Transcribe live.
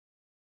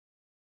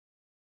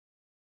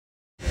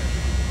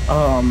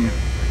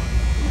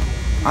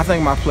I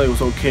think my play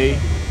was okay.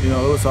 You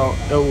know, it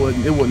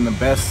wasn't the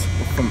best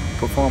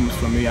performance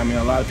for me. I mean,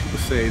 a lot of people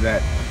say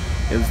that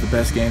it was the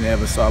best game they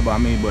ever saw by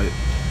me, but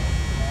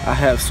I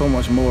have so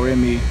much more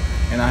in me,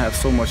 and I have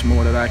so much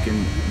more that I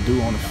can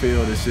do on the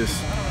field. It's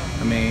just,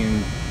 I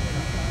mean,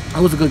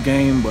 it was a good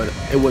game, but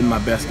it wasn't my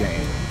best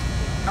game.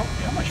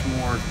 How much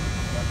more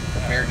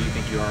prepared do you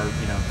think you are,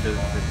 you know, to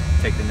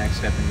take the next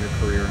step in your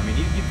career? I mean,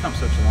 you've come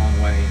such a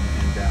long way,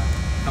 and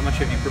how much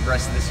have you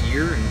progressed this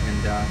year, and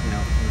you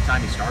know, from the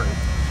time you started?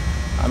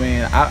 I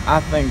mean, I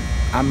think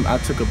I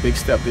took a big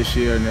step this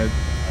year, and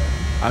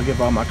I'll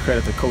give all my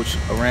credit to Coach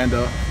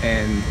Aranda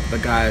and the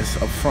guys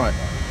up front.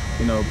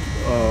 You know,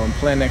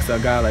 playing next to a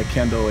guy like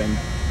Kendall and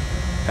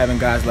having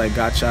guys like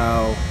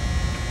Gotchow,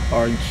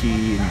 Arden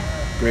Key, and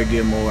Greg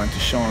Gilmore, and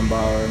Tashawn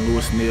Bauer, and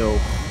Lewis Neal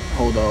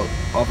hold the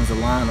offensive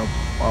line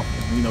off,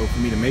 you know, for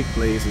me to make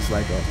plays is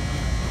like a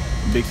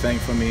big thing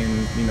for me.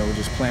 And, you know,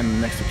 just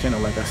playing next to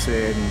Kendall, like I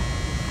said, and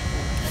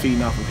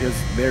feeding off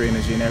of their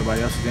energy and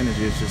everybody else's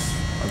energy is just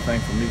a thing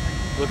for me.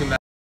 Looking back